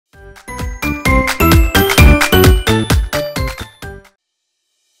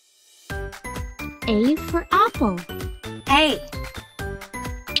apple. A.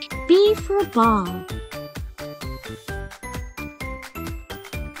 B for ball.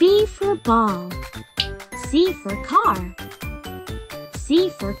 B for ball. C for car. C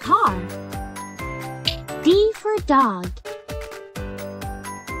for car. D for dog.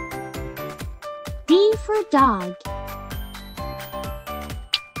 D for dog.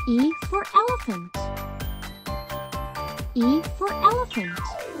 E for elephant. E for elephant.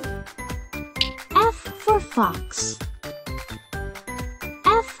 F for fox.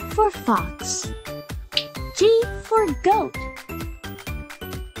 F for fox. G for goat.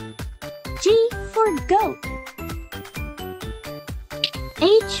 G for goat.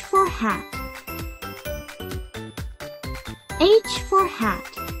 H for hat. H for hat.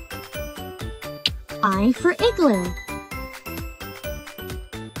 I for igloo.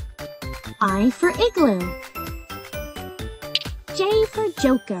 I for igloo. J for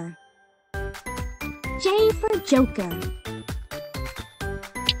joker. J for joker.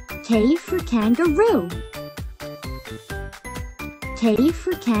 K for kangaroo. K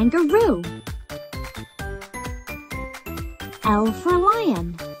for kangaroo. L for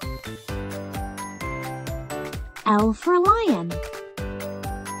lion. L for lion.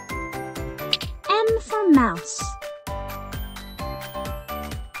 M for mouse.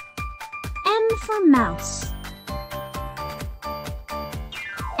 M for mouse.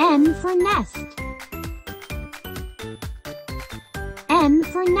 N for nest. N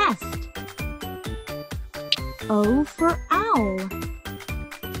for nest. O for owl.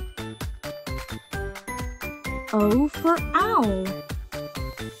 O for owl.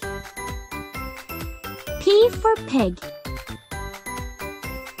 P for pig.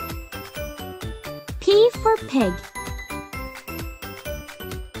 P for pig.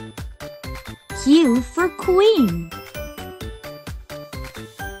 Q for queen.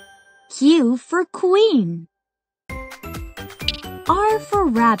 Q for queen. R for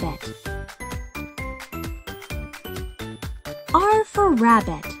rabbit. R for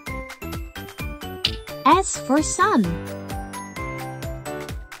rabbit. S for sun.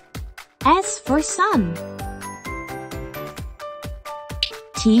 S for sun.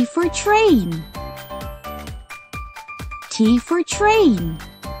 T for train. T for train.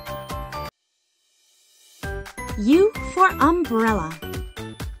 U for umbrella.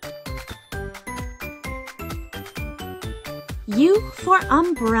 U for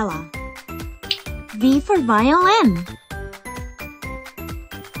umbrella. V for violin.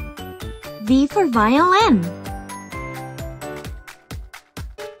 V for violin.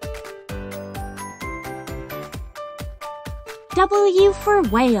 W for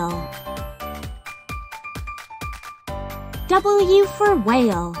whale. W for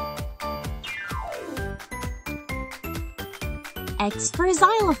whale. X for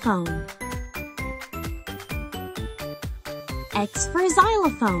xylophone. X for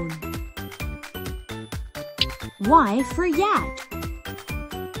xylophone. Y for yak.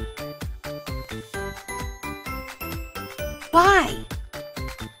 Y.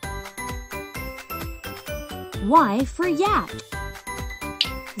 Y for yak.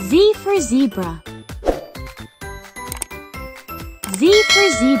 Z for zebra. Z for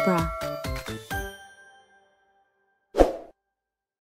zebra.